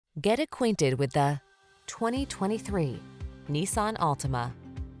Get acquainted with the 2023 Nissan Altima.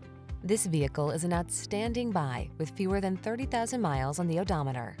 This vehicle is an outstanding buy with fewer than 30,000 miles on the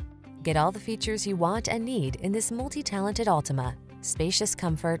odometer. Get all the features you want and need in this multi-talented Altima. Spacious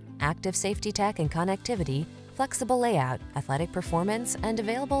comfort, active safety tech and connectivity, flexible layout, athletic performance, and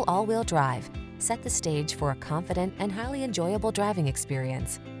available all-wheel drive set the stage for a confident and highly enjoyable driving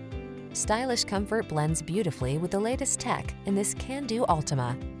experience. Stylish comfort blends beautifully with the latest tech in this can-do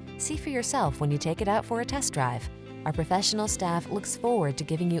Altima. See for yourself when you take it out for a test drive. Our professional staff looks forward to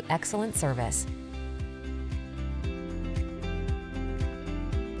giving you excellent service.